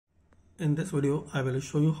In this video, I will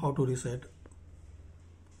show you how to reset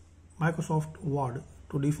Microsoft Word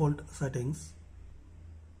to default settings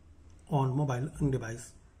on mobile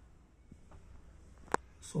device.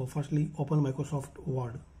 So firstly, open Microsoft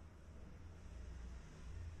Word.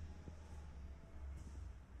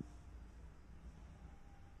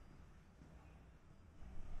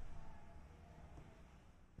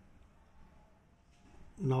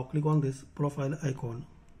 Now click on this profile icon.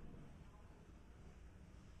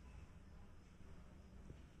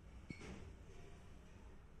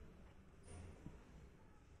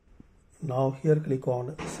 Now here click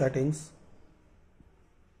on settings.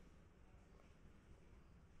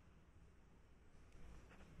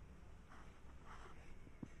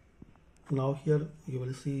 Now here you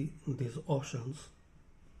will see these options.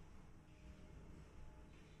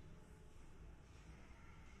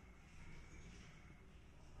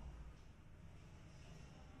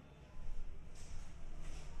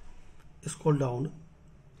 Scroll down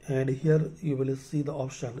and here you will see the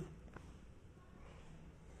option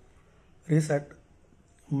Reset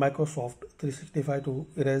Microsoft 365 to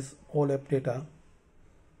erase all app data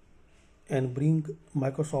and bring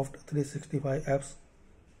Microsoft 365 apps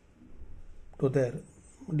to their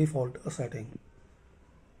default setting.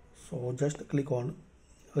 So just click on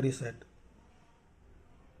reset.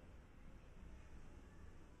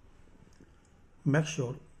 Make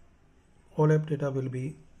sure all app data will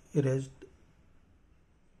be erased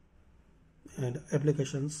and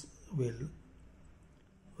applications will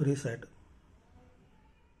reset,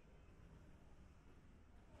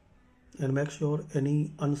 and make sure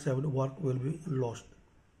any unsaved work will be lost.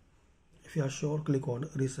 If you are sure, click on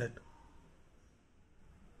reset.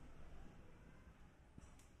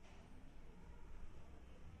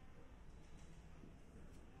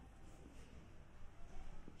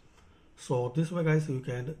 So this way guys, you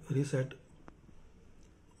can reset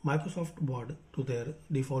Microsoft Word to their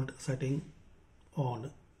default setting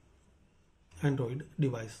on Android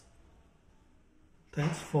device.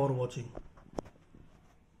 Thanks for watching.